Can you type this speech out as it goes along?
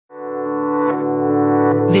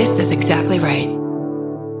This is exactly right.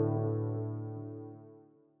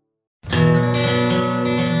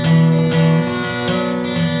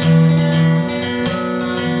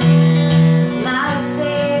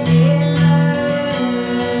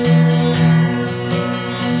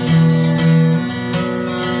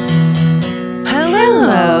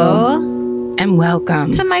 Hello. And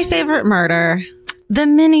welcome To my favorite murder, the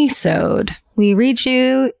Minisode. We read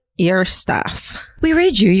you your stuff. We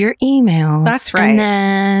read you your emails. That's right. And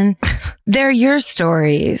then they're your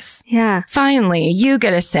stories. Yeah. Finally, you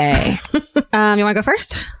get a say. You want to go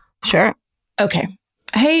first? Sure. Okay.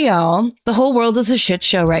 Hey, y'all. The whole world is a shit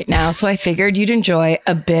show right now, so I figured you'd enjoy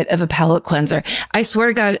a bit of a palate cleanser. I swear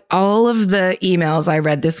to God, all of the emails I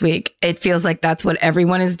read this week, it feels like that's what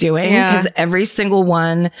everyone is doing, because every single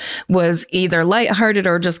one was either lighthearted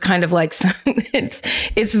or just kind of like,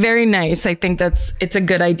 it's very nice. I think it's a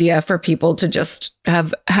good idea for people to just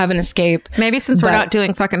have an escape. Maybe since we're not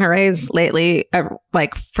doing fucking hoorays lately,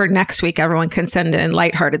 like for next week, everyone can send in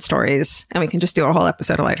lighthearted stories and we can just do a whole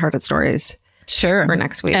episode of lighthearted stories. Sure. For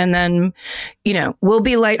next week. And then, we'll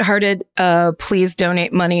be lighthearted. Please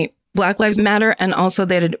donate money. Black Lives Matter. And also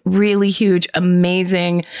they did really huge,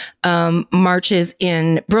 amazing marches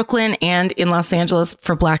in Brooklyn and in Los Angeles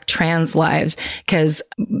for Black trans lives, because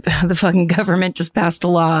the fucking government just passed a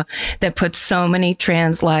law that puts so many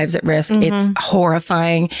trans lives at risk. Mm-hmm. It's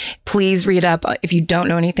horrifying. Please read up if you don't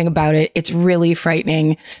know anything about it. It's really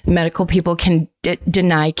frightening. Medical people can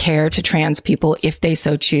deny care to trans people if they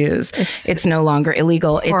so choose. It's no longer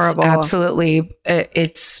illegal. Horrible. It's absolutely,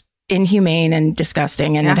 it's inhumane and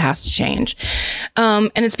disgusting, and it has to change. And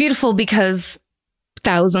it's beautiful because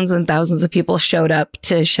thousands and thousands of people showed up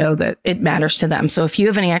to show that it matters to them. So if you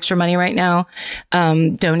have any extra money right now,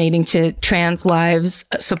 donating to trans lives,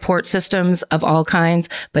 support systems of all kinds,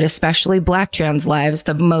 but especially Black trans lives,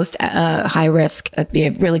 the most high risk, that'd be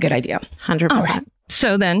a really good idea. 100%. All right.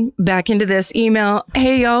 So then back into this email.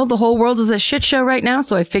 Hey, y'all, the whole world is a shit show right now,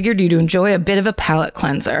 so I figured you'd enjoy a bit of a palate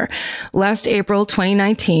cleanser. Last April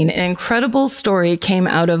 2019, an incredible story came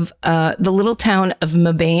out of the little town of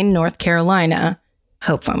Mebane, North Carolina. I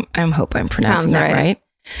hope I'm pronouncing Sounds that right.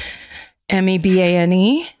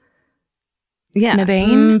 Mebane? Yeah.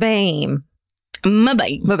 Mebane.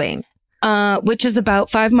 Mebane. Which is about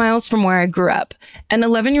 5 miles from where I grew up. An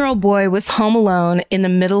 11-year-old boy was home alone in the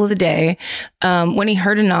middle of the day when he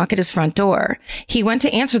heard a knock at his front door. He went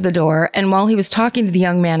to answer the door, and while he was talking to the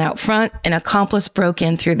young man out front, an accomplice broke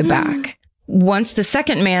in through the back. Once the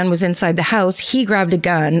second man was inside the house, he grabbed a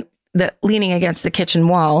gun leaning against the kitchen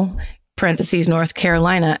wall, parentheses, North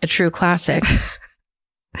Carolina, a true classic.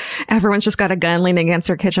 Everyone's just got a gun leaning against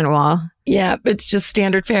their kitchen wall. Yeah, it's just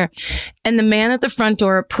standard fare. And the man at the front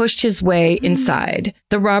door pushed his way inside.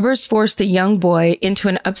 The robbers forced the young boy into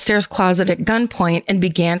an upstairs closet at gunpoint and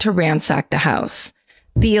began to ransack the house.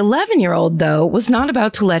 The 11-year-old, though, was not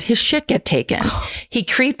about to let his shit get taken. He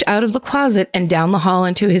creeped out of the closet and down the hall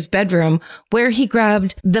into his bedroom, where he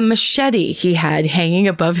grabbed the machete he had hanging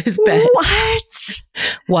above his bed. What?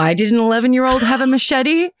 Why did an 11-year-old have a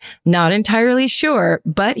machete? Not entirely sure,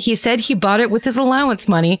 but he said he bought it with his allowance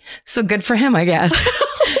money, so good for him, I guess.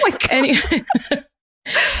 Oh my God.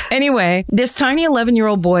 Anyway, this tiny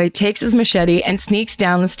 11-year-old boy takes his machete and sneaks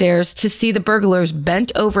down the stairs to see the burglars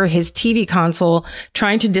bent over his TV console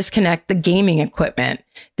trying to disconnect the gaming equipment.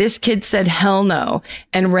 This kid said hell no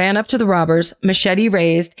and ran up to the robbers, machete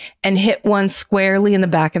raised, and hit one squarely in the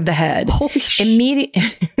back of the head. Holy shit.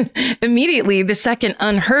 Immediately, the second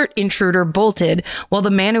unhurt intruder bolted, while the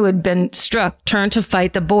man who had been struck turned to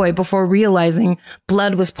fight the boy before realizing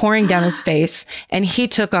blood was pouring down his face, and he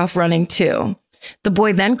took off running too. The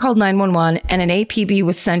boy then called 911, and an APB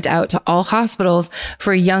was sent out to all hospitals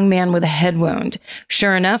for a young man with a head wound.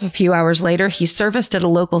 Sure enough, a few hours later, he serviced at a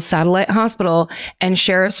local satellite hospital, and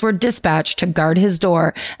sheriffs were dispatched to guard his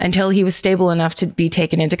door until he was stable enough to be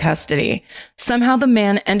taken into custody. Somehow the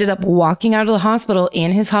man ended up walking out of the hospital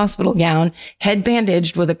in his hospital gown, head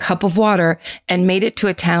bandaged with a cup of water, and made it to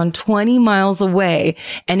a town 20 miles away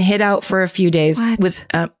and hid out for a few days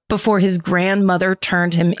before his grandmother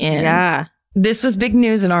turned him in. Yeah. This was big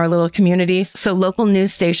news in our little community, so local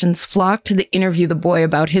news stations flocked to interview the boy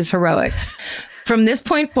about his heroics. From this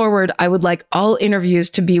point forward, I would like all interviews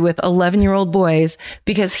to be with 11-year-old boys,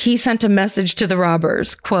 because he sent a message to the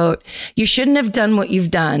robbers, quote, "You shouldn't have done what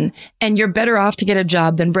you've done, and you're better off to get a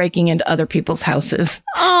job than breaking into other people's houses.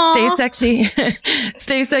 Aww.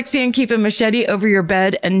 Stay sexy and keep a machete over your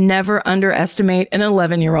bed, and never underestimate an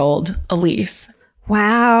 11-year-old. Elise."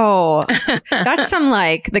 Wow. That's some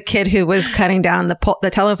like the kid who was cutting down the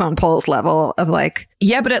telephone poles level of like.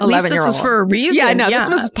 Yeah, but at least this was for a reason. Yeah, no, this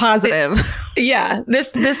was positive.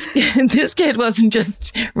 This kid wasn't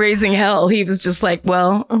just raising hell. He was just like,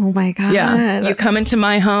 well, oh my God. Yeah, you come into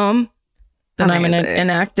my home, then Amazing. I'm going to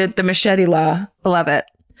enact the machete law. Love it.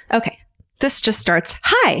 Okay. This just starts.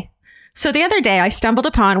 Hi. So the other day I stumbled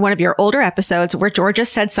upon one of your older episodes where Georgia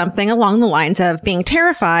said something along the lines of being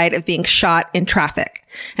terrified of being shot in traffic.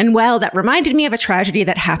 And well, that reminded me of a tragedy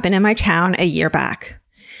that happened in my town a year back.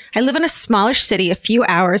 I live in a smallish city a few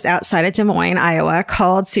hours outside of Des Moines, Iowa,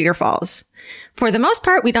 called Cedar Falls. For the most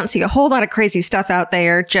part, we don't see a whole lot of crazy stuff out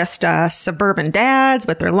there, just suburban dads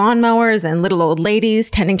with their lawnmowers and little old ladies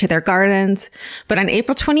tending to their gardens. But on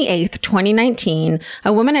April 28th, 2019,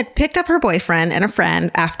 a woman had picked up her boyfriend and a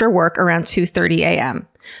friend after work around 2:30 a.m.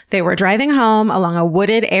 They were driving home along a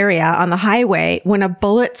wooded area on the highway when a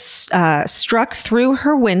bullet struck through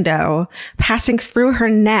her window, passing through her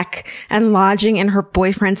neck and lodging in her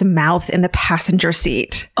boyfriend's mouth in the passenger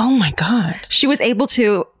seat. Oh my God. She was able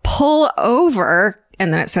to pull over,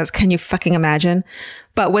 and then it says, can you fucking imagine?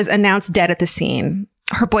 But was announced dead at the scene.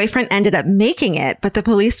 Her boyfriend ended up making it, but the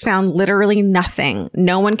police found literally nothing.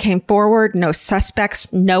 No one came forward, no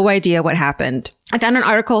suspects, no idea what happened. I found an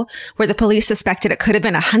article where the police suspected it could have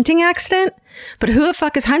been a hunting accident, but who the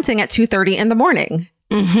fuck is hunting at 2:30 in the morning?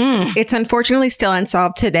 Mm-hmm. It's unfortunately still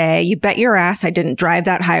unsolved today. You bet your ass I didn't drive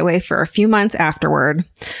that highway for a few months afterward.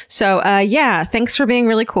 So, yeah, thanks for being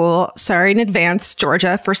really cool. Sorry in advance,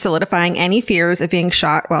 Georgia, for solidifying any fears of being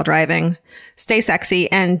shot while driving. Stay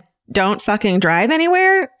sexy and don't fucking drive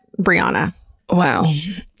anywhere, Brianna. Wow.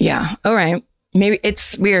 Yeah. All right. Maybe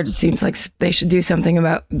it's weird. It seems like they should do something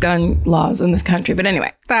about gun laws in this country. But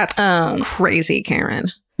anyway, that's crazy, Karen.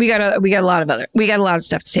 We got a lot of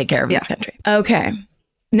stuff to take care of in this country. Okay.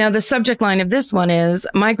 Now, the subject line of this one is,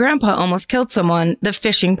 my grandpa almost killed someone, the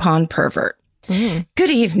fishing pond pervert. Mm.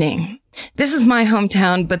 Good evening. This is my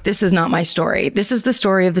hometown, but this is not my story. This is the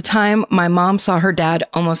story of the time my mom saw her dad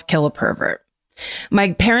almost kill a pervert.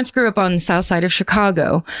 My parents grew up on the south side of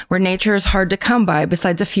Chicago, where nature is hard to come by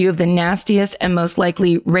besides a few of the nastiest and most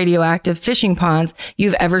likely radioactive fishing ponds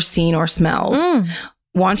you've ever seen or smelled. Mm.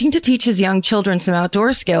 Wanting to teach his young children some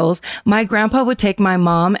outdoor skills, my grandpa would take my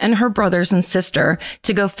mom and her brothers and sister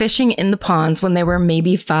to go fishing in the ponds when they were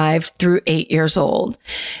maybe 5 through 8 years old.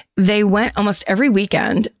 They went almost every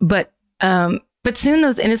weekend, but soon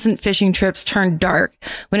those innocent fishing trips turned dark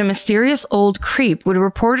when a mysterious old creep would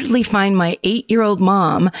reportedly find my 8-year-old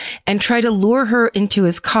mom and try to lure her into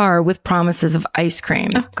his car with promises of ice cream.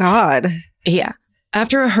 Oh, God. Yeah.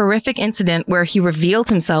 After a horrific incident where he revealed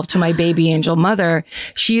himself to my baby angel mother,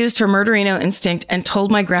 she used her murderino instinct and told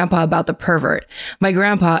my grandpa about the pervert. My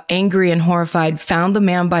grandpa, angry and horrified, found the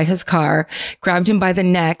man by his car, grabbed him by the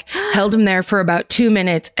neck, held him there for about 2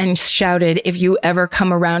 minutes, and shouted, "If you ever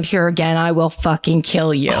come around here again, I will fucking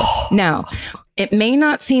kill you." Now, it may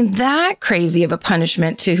not seem that crazy of a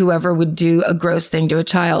punishment to whoever would do a gross thing to a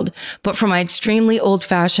child, but for my extremely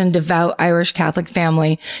old-fashioned, devout Irish Catholic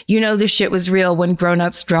family, you know this shit was real when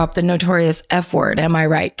grown-ups dropped the notorious F word. Am I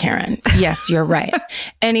right, Karen? Yes, you're right.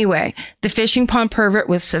 Anyway, the fishing pond pervert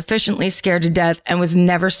was sufficiently scared to death and was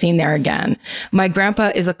never seen there again. My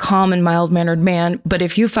grandpa is a calm and mild-mannered man, but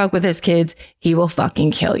if you fuck with his kids, he will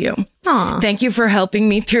fucking kill you. Aww. Thank you for helping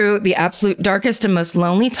me through the absolute darkest and most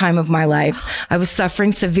lonely time of my life. I was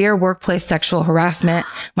suffering severe workplace sexual harassment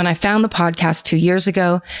when I found the podcast 2 years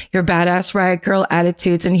ago. Your badass riot girl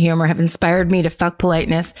attitudes and humor have inspired me to fuck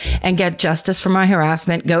politeness and get justice for my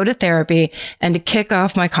harassment, go to therapy, and to kick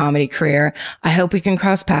off my comedy career. I hope we can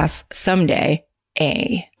cross paths someday.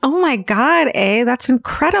 A. Oh my God, A. That's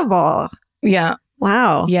incredible. Yeah.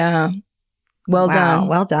 Wow. Yeah. Well done.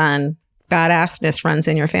 Well done. Badassness runs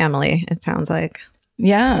in your family, it sounds like.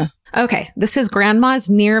 Yeah. Okay, this is Grandma's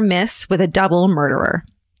near miss with a double murderer.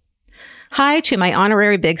 Hi to my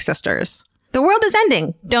honorary big sisters. The world is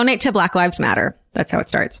ending. Donate to Black Lives Matter. That's how it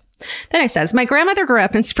starts. Then it says, my grandmother grew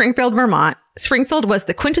up in Springfield, Vermont. Springfield was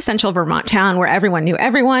the quintessential Vermont town where everyone knew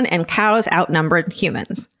everyone and cows outnumbered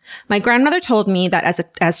humans. My grandmother told me that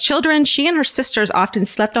as children, she and her sisters often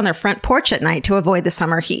slept on their front porch at night to avoid the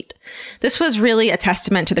summer heat. This was really a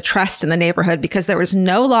testament to the trust in the neighborhood because there was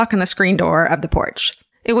no lock on the screen door of the porch.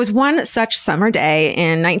 It was one such summer day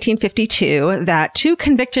in 1952 that 2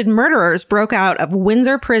 convicted murderers broke out of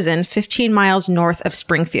Windsor Prison 15 miles north of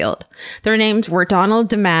Springfield. Their names were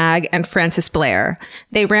Donald DeMag and Francis Blair.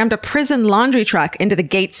 They rammed a prison laundry truck into the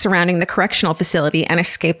gates surrounding the correctional facility and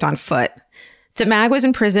escaped on foot. DeMag was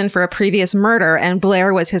in prison for a previous murder, and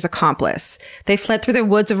Blair was his accomplice. They fled through the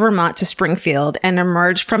woods of Vermont to Springfield and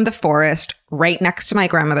emerged from the forest right next to my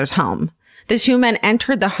grandmother's home. The two men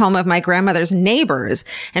entered the home of my grandmother's neighbors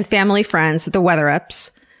and family friends, the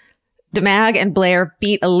Weatherups. DeMag and Blair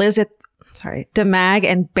beat Elizabeth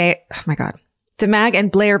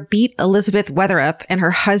Weatherup and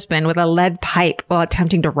her husband with a lead pipe while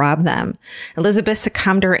attempting to rob them. Elizabeth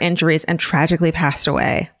succumbed to her injuries and tragically passed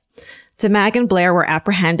away. DeMag and Blair were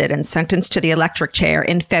apprehended and sentenced to the electric chair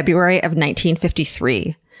in February of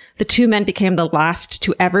 1953. The two men became the last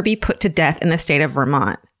to ever be put to death in the state of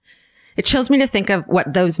Vermont. It chills me to think of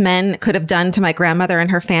what those men could have done to my grandmother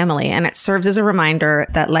and her family, and it serves as a reminder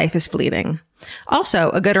that life is fleeting. Also,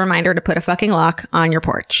 a good reminder to put a fucking lock on your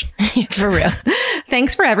porch. For real.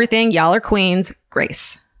 Thanks for everything. Y'all are queens.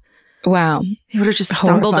 Grace. Wow. He would have just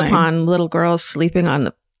stumbled upon little girls sleeping on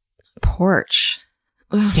the porch.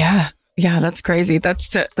 Ugh. Yeah. Yeah, that's crazy.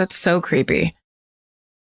 That's so creepy.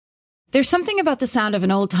 There's something about the sound of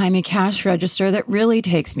an old-timey cash register that really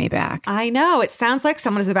takes me back. I know. It sounds like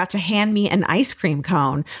someone is about to hand me an ice cream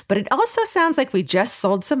cone, but it also sounds like we just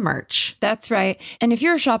sold some merch. That's right. And if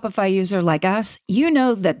you're a Shopify user like us, you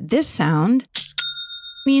know that this sound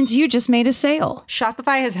means you just made a sale.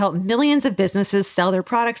 Shopify has helped millions of businesses sell their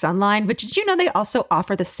products online, but did you know they also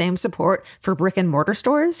offer the same support for brick and mortar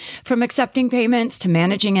stores? From accepting payments to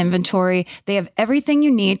managing inventory, they have everything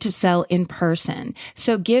you need to sell in person.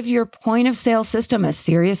 So give your point of sale system a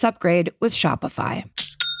serious upgrade with Shopify.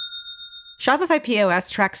 Shopify POS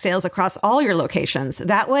tracks sales across all your locations.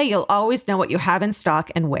 That way, you'll always know what you have in stock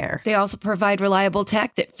and where. They also provide reliable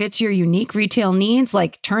tech that fits your unique retail needs,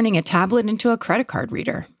 like turning a tablet into a credit card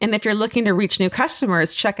reader. And if you're looking to reach new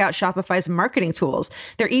customers, check out Shopify's marketing tools.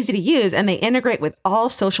 They're easy to use, and they integrate with all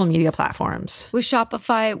social media platforms. With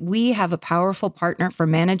Shopify, we have a powerful partner for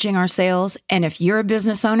managing our sales. And if you're a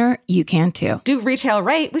business owner, you can too. Do retail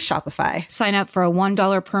right with Shopify. Sign up for a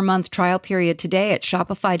 $1 per month trial period today at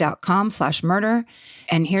shopify.com/murder.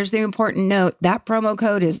 And here's the important note, that promo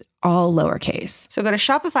code is all lowercase. So go to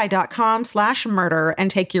shopify.com/murder and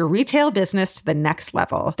take your retail business to the next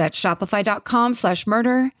level. That's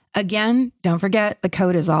shopify.com/murder. Again, don't forget the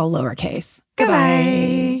code is all lowercase.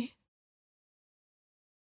 Goodbye.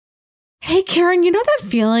 Hey, Karen, you know that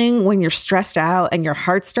feeling when you're stressed out and your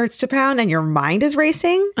heart starts to pound and your mind is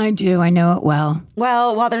racing? I do. I know it well.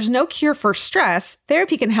 Well, while there's no cure for stress,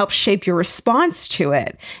 therapy can help shape your response to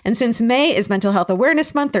it. And since May is Mental Health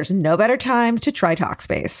Awareness Month, there's no better time to try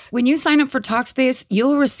Talkspace. When you sign up for Talkspace,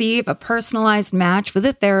 you'll receive a personalized match with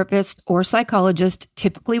a therapist or psychologist,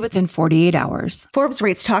 typically within 48 hours. Forbes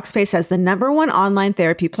rates Talkspace as the #1 online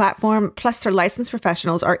therapy platform, plus their licensed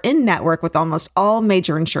professionals are in network with almost all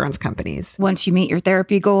major insurance companies. Once you meet your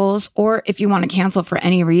therapy goals, or if you want to cancel for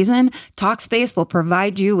any reason, Talkspace will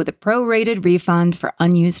provide you with a prorated refund for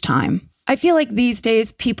unused time. I feel like these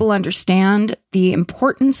days people understand the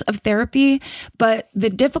importance of therapy, but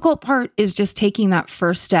the difficult part is just taking that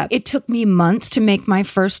first step. It took me months to make my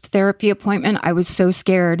first therapy appointment. I was so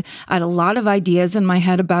scared. I had a lot of ideas in my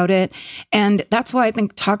head about it. And that's why I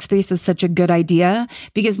think Talkspace is such a good idea,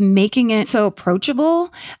 because making it so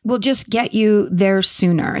approachable will just get you there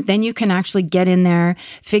sooner. Then you can actually get in there,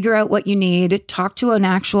 figure out what you need, talk to an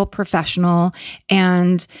actual professional,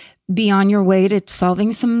 and be on your way to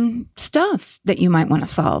solving some stuff that you might want to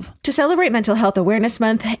solve. To celebrate Mental Health Awareness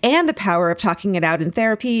Month and the power of talking it out in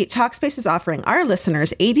therapy, Talkspace is offering our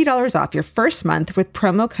listeners $80 off your first month with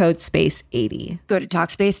promo code SPACE80. Go to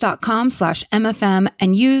Talkspace.com/MFM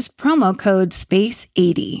and use promo code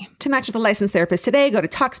SPACE80. To match with a licensed therapist today, go to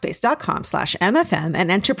Talkspace.com/MFM and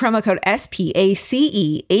enter promo code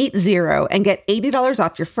SPACE80 and get $80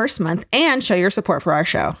 off your first month and show your support for our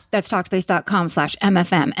show. That's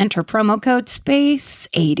Talkspace.com/MFM. Enter promo code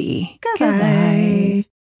SPACE80. Goodbye.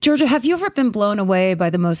 Georgia, have you ever been blown away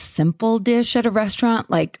by the most simple dish at a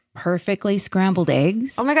restaurant, like perfectly scrambled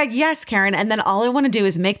eggs? Oh my God, yes, Karen. And then all I want to do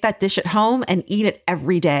is make that dish at home and eat it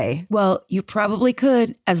every day. Well, you probably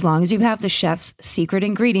could, as long as you have the chef's secret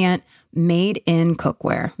ingredient, Made in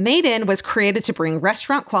cookware. Made in was created to bring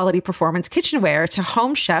restaurant quality performance kitchenware to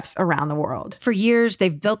home chefs around the world. For years,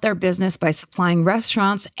 they've built their business by supplying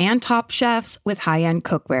restaurants and top chefs with high-end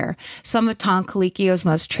cookware. Some of Tom Colicchio's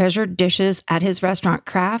most treasured dishes at his restaurant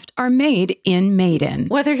Craft are made in Made in.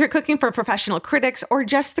 Whether you're cooking for professional critics or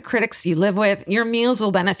just the critics you live with, your meals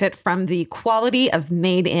will benefit from the quality of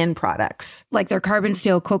Made in products. Like their carbon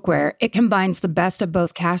steel cookware, it combines the best of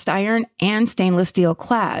both cast iron and stainless steel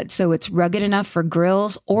clad, so it's rugged enough for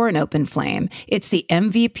grills or an open flame. It's the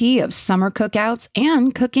MVP of summer cookouts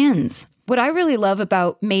and cook-ins. What I really love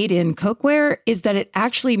about made in cookware is that it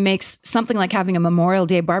actually makes something like having a Memorial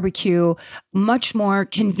Day barbecue much more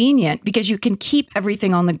convenient because you can keep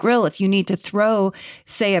everything on the grill. If you need to throw,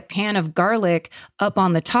 say, a pan of garlic up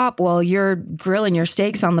on the top while you're grilling your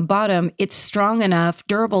steaks on the bottom, it's strong enough,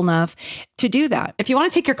 durable enough to do that. If you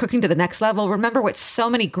want to take your cooking to the next level, remember what so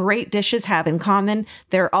many great dishes have in common.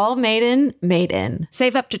 They're all made in.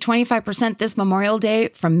 Save up to 25% this Memorial Day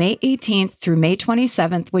from May 18th through May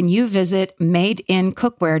 27th when you visit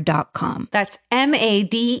madeincookware.com. That's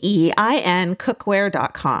MADEIN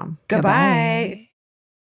cookware.com. Goodbye.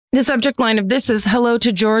 The subject line of this is hello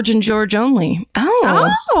to George and George only.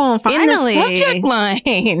 Oh, finally. In the subject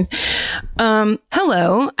line.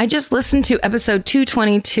 Hello. I just listened to episode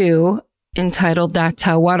 222 entitled That's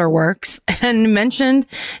How Water Works and mentioned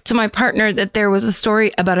to my partner that there was a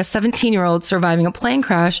story about a 17-year-old surviving a plane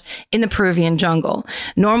crash in the Peruvian jungle.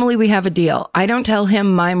 Normally we have a deal. I don't tell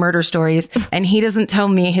him my murder stories and he doesn't tell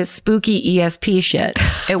me his spooky ESP shit.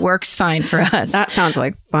 It works fine for us. That sounds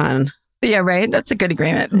like fun. Yeah, right. That's a good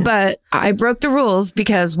agreement. But I broke the rules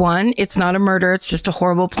because 1, it's not a murder. It's just a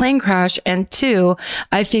horrible plane crash. And 2,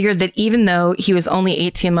 I figured that even though he was only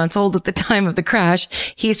 18 months old at the time of the crash,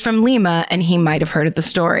 he's from Lima and he might have heard of the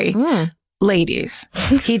story. Ladies,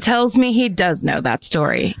 he tells me he does know that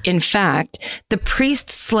story. In fact, the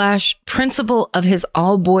priest/principal of his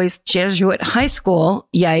all-boys Jesuit high school,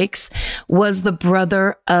 yikes, was the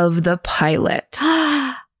brother of the pilot.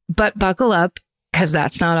 But buckle up, because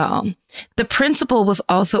that's not all. The principal was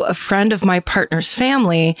also a friend of my partner's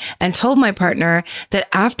family and told my partner that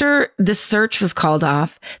after the search was called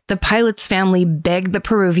off, the pilot's family begged the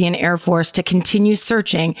Peruvian Air Force to continue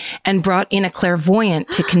searching and brought in a clairvoyant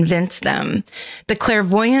to convince them. The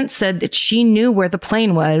clairvoyant said that she knew where the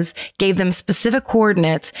plane was, gave them specific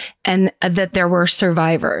coordinates, and that there were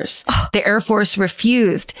survivors. The Air Force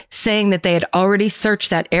refused, saying that they had already searched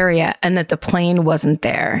that area and that the plane wasn't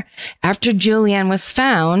there. After Julianne was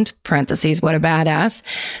found, parentheses, what a badass,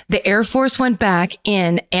 the Air Force went back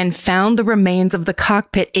in and found the remains of the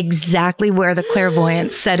cockpit exactly where the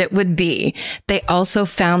clairvoyant said it would be. They also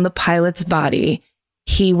found the pilot's body.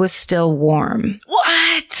 He was still warm.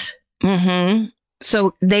 What? Mm-hmm.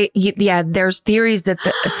 So there's theories that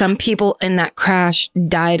some people in that crash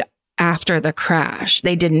died after the crash.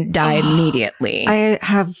 They didn't die immediately. I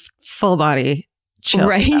have full body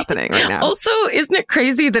chills happening right now. Also, isn't it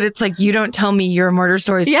crazy that it's like, you don't tell me your murder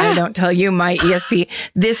stories, I don't tell you my ESP.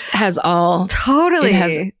 This has all... Totally. It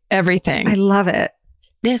has everything. I love it.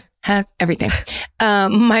 This has everything.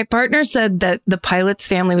 My partner said that the pilot's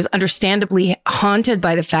family was understandably haunted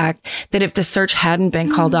by the fact that if the search hadn't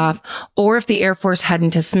been called off, or if the Air Force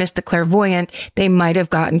hadn't dismissed the clairvoyant, they might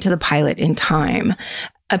have gotten to the pilot in time.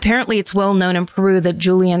 Apparently, it's well known in Peru that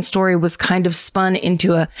Julianne's story was kind of spun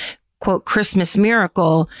into a quote, Christmas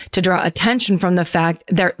miracle to draw attention from the fact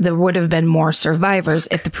there would have been more survivors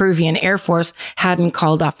if the Peruvian Air Force hadn't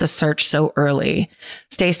called off the search so early.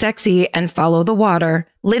 Stay sexy and follow the water.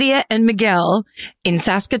 Lydia and Miguel in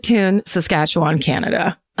Saskatoon, Saskatchewan,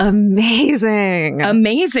 Canada. Amazing.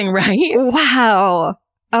 Amazing, right? Wow.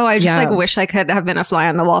 Oh, I just wish I could have been a fly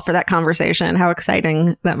on the wall for that conversation. How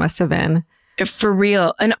exciting that must have been. For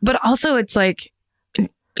real. But also it's like,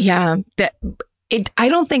 I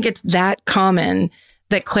don't think it's that common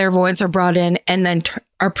that clairvoyants are brought in and then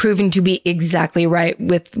are proven to be exactly right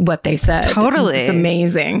with what they said. Totally. It's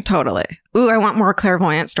amazing. Totally. Ooh, I want more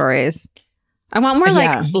clairvoyant stories. I want more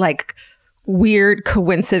like weird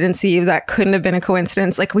coincidency that couldn't have been a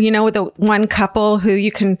coincidence. Like, well, you know, the one couple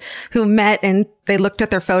who met and they looked at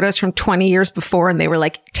their photos from 20 years before and they were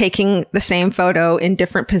like taking the same photo in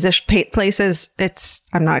different places.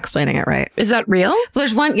 I'm not explaining it right. Is that real? Well,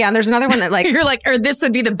 there's one. Yeah. And there's another one that like, you're like, or this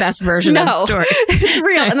would be the best version of the story. It's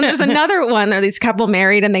real. And then there's another one. There these couple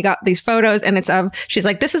married and they got these photos and she's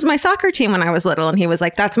like, this is my soccer team when I was little. And he was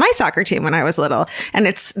like, that's my soccer team when I was little. And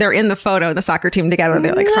they're in the photo, the soccer team together.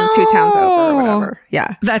 They're like from 2 towns over or whatever.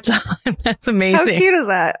 Yeah. That's amazing. How cute is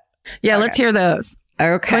that? Yeah. Okay. Let's hear those.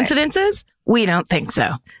 Okay. Coincidences? We don't think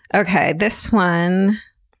so. Okay. This one,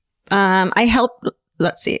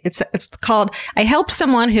 let's see. It's called, I helped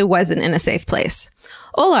someone who wasn't in a safe place.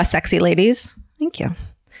 Hola, sexy ladies. Thank you.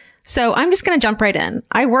 So I'm just going to jump right in.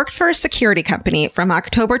 I worked for a security company from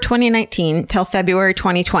October 2019 till February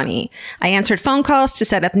 2020. I answered phone calls to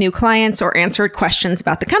set up new clients or answered questions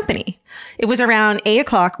about the company. It was around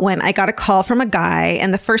 8:00 when I got a call from a guy.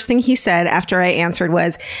 And the first thing he said after I answered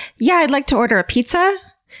was, yeah, I'd like to order a pizza.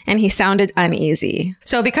 And he sounded uneasy.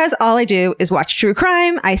 So because all I do is watch true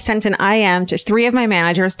crime, I sent an IM to 3 of my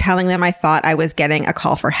managers telling them I thought I was getting a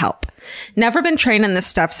call for help. Never been trained in this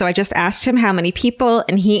stuff, so I just asked him how many people,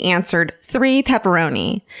 and he answered 3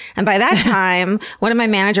 pepperoni. And by that time, one of my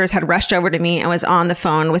managers had rushed over to me and was on the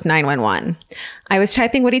phone with 911. I was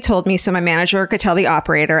typing what he told me so my manager could tell the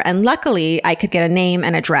operator, and luckily I could get a name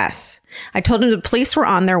and address. I told him the police were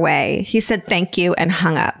on their way. He said thank you and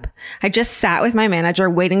hung up. I just sat with my manager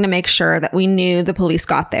waiting to make sure that we knew the police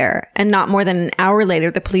got there. And not more than an hour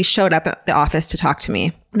later, the police showed up at the office to talk to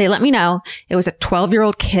me. They let me know it was a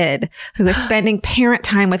 12-year-old kid who was spending parent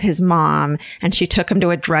time with his mom, and she took him to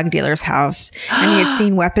a drug dealer's house, and he had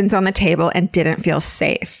seen weapons on the table and didn't feel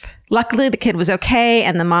safe. Luckily, the kid was okay,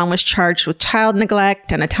 and the mom was charged with child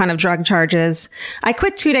neglect and a ton of drug charges. I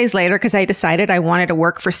quit 2 days later because I decided I wanted to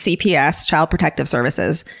work for CPS, Child Protective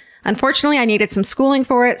Services. Unfortunately, I needed some schooling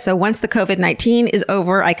for it, so once the COVID-19 is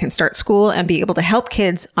over, I can start school and be able to help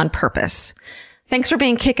kids on purpose. Thanks for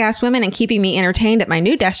being kick-ass women and keeping me entertained at my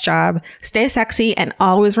new desk job. Stay sexy and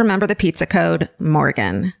always remember the pizza code,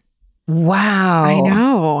 Morgan. Wow. I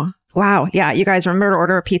know. Wow. Yeah, you guys remember to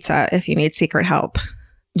order a pizza if you need secret help.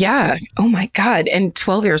 Yeah. Oh my God. And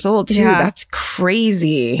 12 years old too. Yeah. That's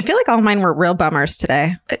crazy. I feel like all mine were real bummers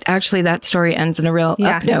today. Actually, that story ends in a real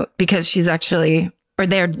up note because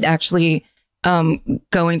they're actually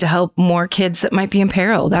going to help more kids that might be in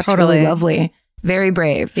peril. That's really lovely. Very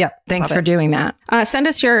brave. Yep. Thanks for doing that. Send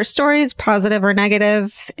us your stories, positive or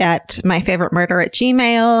negative, at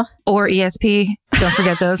myfavoritemurder@gmail. Or ESP. Don't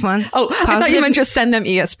forget those ones. Oh, positive. I thought you meant just send them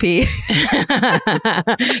ESP.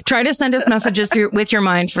 Try to send us messages with your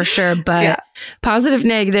mind for sure. But positive,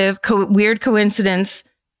 negative, weird coincidence,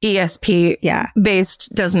 ESP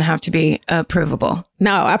based doesn't have to be provable.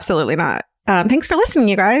 No, absolutely not. Thanks for listening,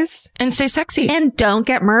 you guys. And stay sexy. And don't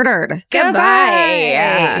get murdered.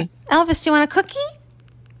 Goodbye. Elvis, you want a cookie?